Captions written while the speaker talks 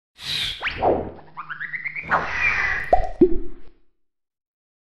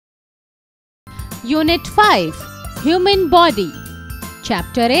Unit 5 Human Body.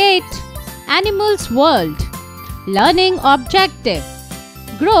 Chapter 8 Animals World. Learning Objective.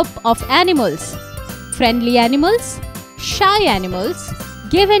 Group of animals. Friendly animals, shy animals,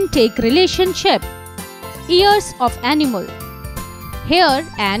 give and take relationship. Ears of animal. Hair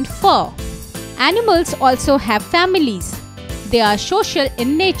and fur. Animals also have families. They are social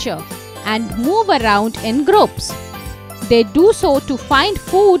in nature and move around in groups. They do so to find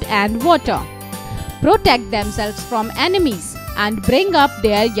food and water, protect themselves from enemies, and bring up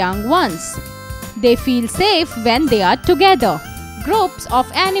their young ones. They feel safe when they are together. Groups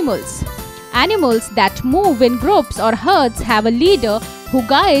of animals. Animals that move in groups or herds have a leader who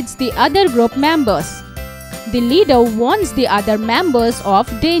guides the other group members. The leader warns the other members of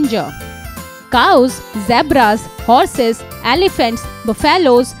danger. Cows, zebras, horses, elephants,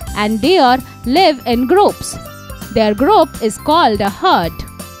 buffaloes, and deer live in groups. Their group is called a herd.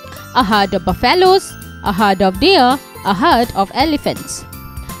 A herd of buffaloes, a herd of deer, a herd of elephants.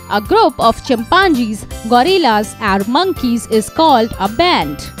 A group of chimpanzees, gorillas, or monkeys is called a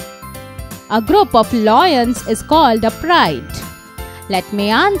band. A group of lions is called a pride. Let me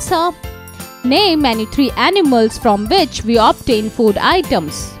answer. Name any 3 animals from which we obtain food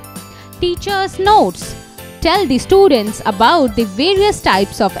items. Teacher's notes. Tell the students about the various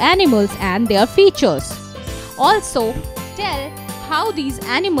types of animals and their features. Also, tell how these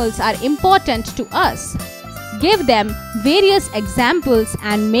animals are important to us. Give them various examples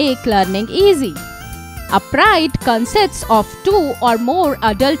and make learning easy. A pride consists of 2 or more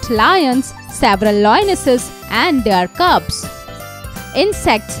adult lions, several lionesses, and their cubs.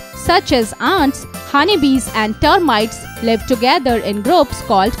 Insects such as ants, honeybees, and termites live together in groups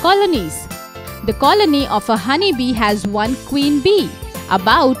called colonies. The colony of a honeybee has 1 queen bee,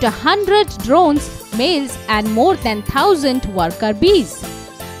 about 100 drones, males, and more than 1,000 worker bees.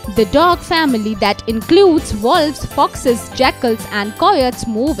 The dog family that includes wolves, foxes, jackals, and coyotes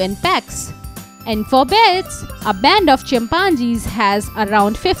move in packs. And for birds, a band of chimpanzees has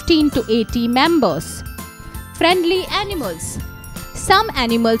around 15 to 80 members. Friendly animals. Some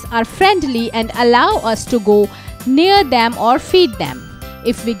animals are friendly and allow us to go near them or feed them.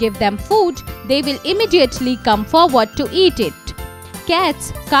 If we give them food, they will immediately come forward to eat it.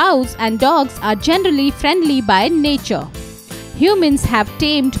 Cats, cows, and dogs are generally friendly by nature. Humans have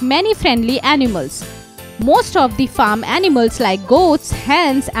tamed many friendly animals. Most of the farm animals like goats,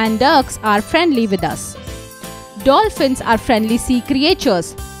 hens, and ducks are friendly with us. Dolphins are friendly sea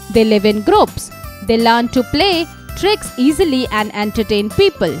creatures. They live in groups. They learn to play tricks easily and entertain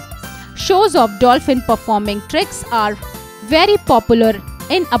people. Shows of dolphin performing tricks are very popular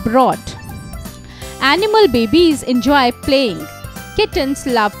in abroad. Animal babies enjoy playing. Kittens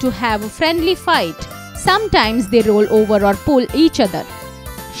love to have a friendly fight. Sometimes they roll over or pull each other.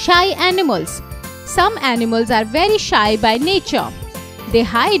 Shy animals. Some animals are very shy by nature. They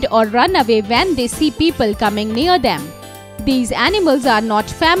hide or run away when they see people coming near them. These animals are not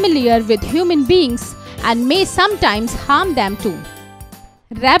familiar with human beings and may sometimes harm them too.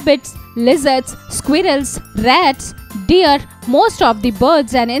 Rabbits, lizards, squirrels, rats, deer, most of the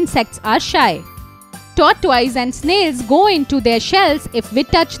birds and insects are shy. Tortoise and snails go into their shells if we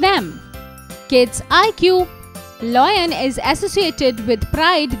touch them. Kids' IQ. Lion is associated with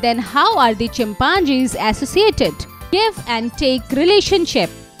pride, then how are the chimpanzees associated? Give and take relationship.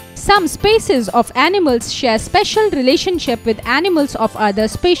 Some species of animals share special relationship with animals of other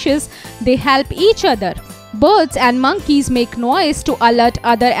species. They help each other. Birds and monkeys make noise to alert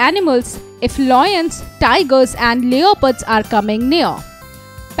other animals if lions, tigers, and leopards are coming near.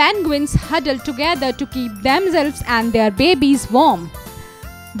 Penguins huddle together to keep themselves and their babies warm.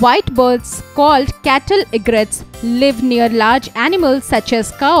 White birds called cattle egrets live near large animals such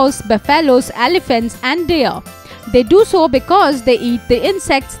as cows, buffaloes, elephants, and deer. They do so because they eat the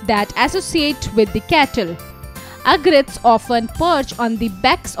insects that associate with the cattle. Egrets often perch on the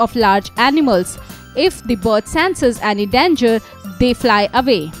backs of large animals. If the bird senses any danger, they fly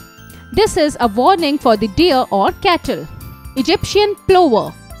away. This is a warning for the deer or cattle. Egyptian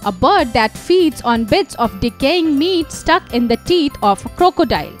plover, a bird that feeds on bits of decaying meat stuck in the teeth of a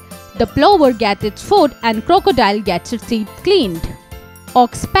crocodile. The plover gets its food and crocodile gets its teeth cleaned.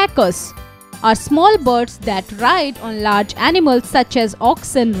 Oxpeckers are small birds that ride on large animals such as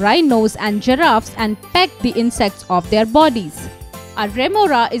oxen, rhinos, and giraffes and peck the insects off their bodies. A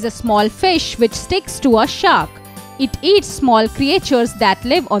remora is a small fish which sticks to a shark. It eats small creatures that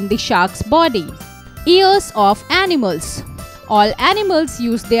live on the shark's body. Ears of animals. All animals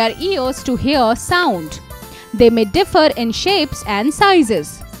use their ears to hear sound. They may differ in shapes and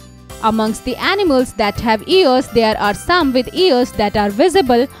sizes. Amongst the animals that have ears, there are some with ears that are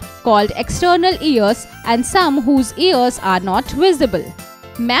visible, called external ears, and some whose ears are not visible.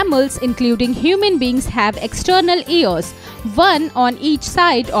 Mammals, including human beings, have external ears, one on each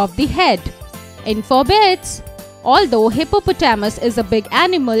side of the head. Info bits. Although hippopotamus is a big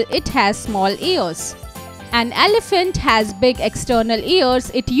animal, it has small ears. An elephant has big external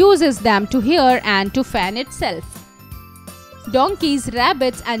ears. It uses them to hear and to fan itself. Donkeys,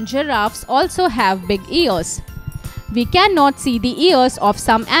 rabbits, and giraffes also have big ears. We cannot see the ears of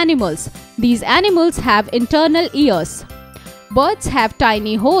some animals. These animals have internal ears. Birds have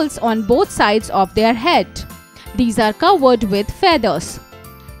tiny holes on both sides of their head. These are covered with feathers.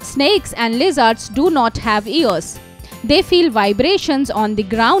 Snakes and lizards do not have ears. They feel vibrations on the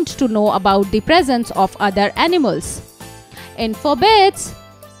ground to know about the presence of other animals. Info bits.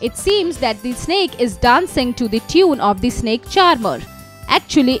 It seems that the snake is dancing to the tune of the snake charmer.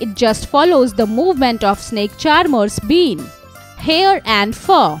 Actually, it just follows the movement of snake charmer's bean, hair and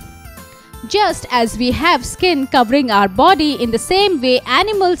fur. Just as we have skin covering our body, in the same way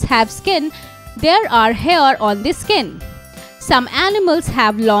animals have skin, there are hair on the skin. Some animals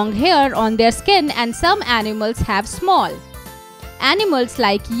have long hair on their skin and some animals have small. Animals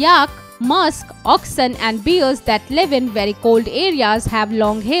like yak, musk, oxen and bears that live in very cold areas have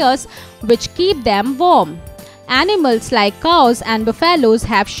long hairs which keep them warm. Animals like cows and buffaloes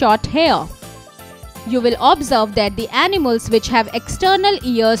have short hair. You will observe that the animals which have external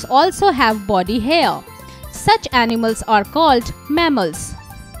ears also have body hair. Such animals are called mammals.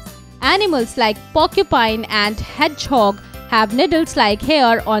 Animals like porcupine and hedgehog have needles-like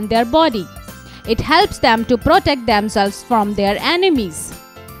hair on their body. It helps them to protect themselves from their enemies.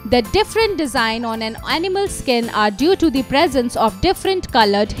 The different design on an animal's skin are due to the presence of different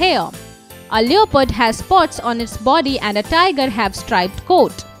colored hair. A leopard has spots on its body and a tiger has striped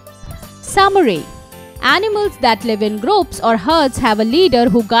coat. Summary. Animals that live in groups or herds have a leader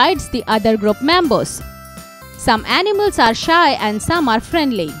who guides the other group members. Some animals are shy and some are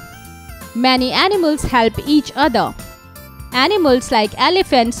friendly. Many animals help each other. Animals like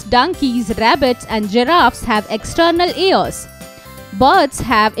elephants, donkeys, rabbits and giraffes have external ears. Birds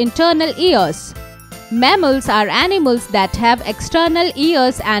have internal ears. Mammals are animals that have external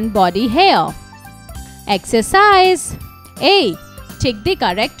ears and body hair. Exercise. A. Tick the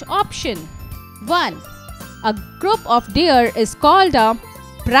correct option. 1. A group of deer is called a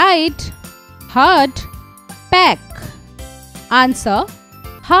pride, herd, pack. Answer: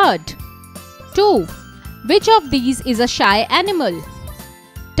 herd. 2. Which of these is a shy animal?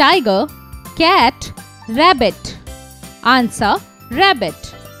 Tiger, cat, rabbit. Answer: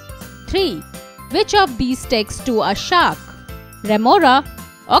 rabbit. 3. Which of these sticks to a shark? Remora,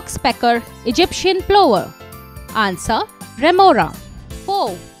 oxpecker, Egyptian plover. Answer: remora.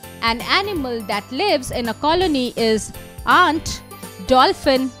 4. An animal that lives in a colony is ant,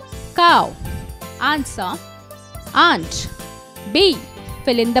 dolphin, cow. Answer: ant. B.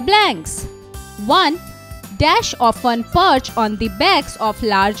 Fill in the blanks. 1. Dash often perch on the backs of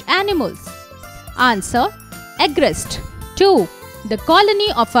large animals. Answer: egrest. 2. The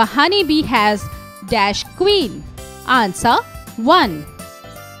colony of a honeybee has dash queen. Answer: 1.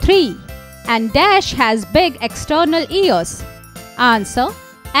 3. And dash has big external ears. Answer: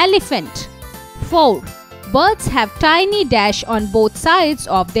 elephant. 4. Birds have tiny dash on both sides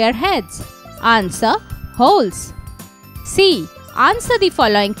of their heads. Answer: holes. C. Answer the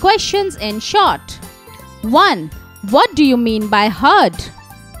following questions in short. 1. What do you mean by herd?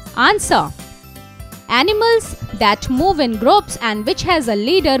 Answer: animals that move in groups and which has a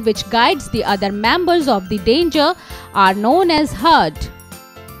leader which guides the other members of the danger are known as herd.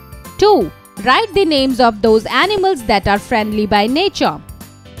 2. Write the names of those animals that are friendly by nature.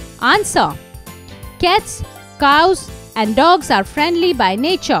 Answer: cats, cows and dogs are friendly by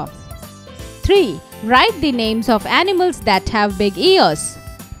nature. 3. Write the names of animals that have big ears.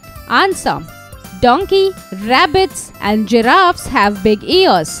 Answer: donkey, rabbits and giraffes have big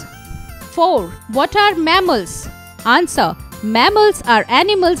ears. 4. What are mammals? Answer: mammals are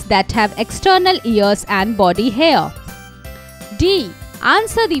animals that have external ears and body hair. D.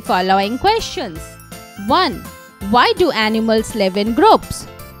 Answer the following questions. 1. Why do animals live in groups?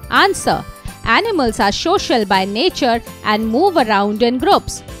 Answer: animals are social by nature and move around in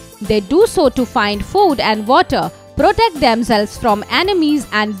groups. They do so to find food and water, protect themselves from enemies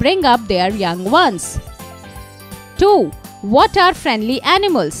and bring up their young ones. 2. What are friendly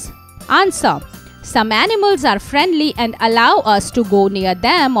animals? Answer: some animals are friendly and allow us to go near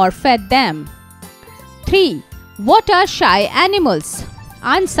them or fed them. 3. What are shy animals?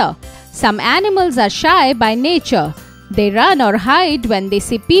 Answer: some animals are shy by nature. They run or hide when they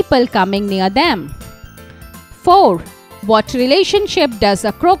see people coming near them. 4. What relationship does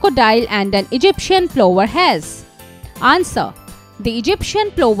a crocodile and an Egyptian plover has? Answer. The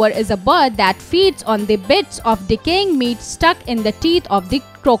Egyptian plover is a bird that feeds on the bits of decaying meat stuck in the teeth of the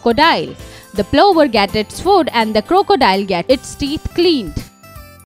crocodile. The plover gets its food and the crocodile gets its teeth cleaned.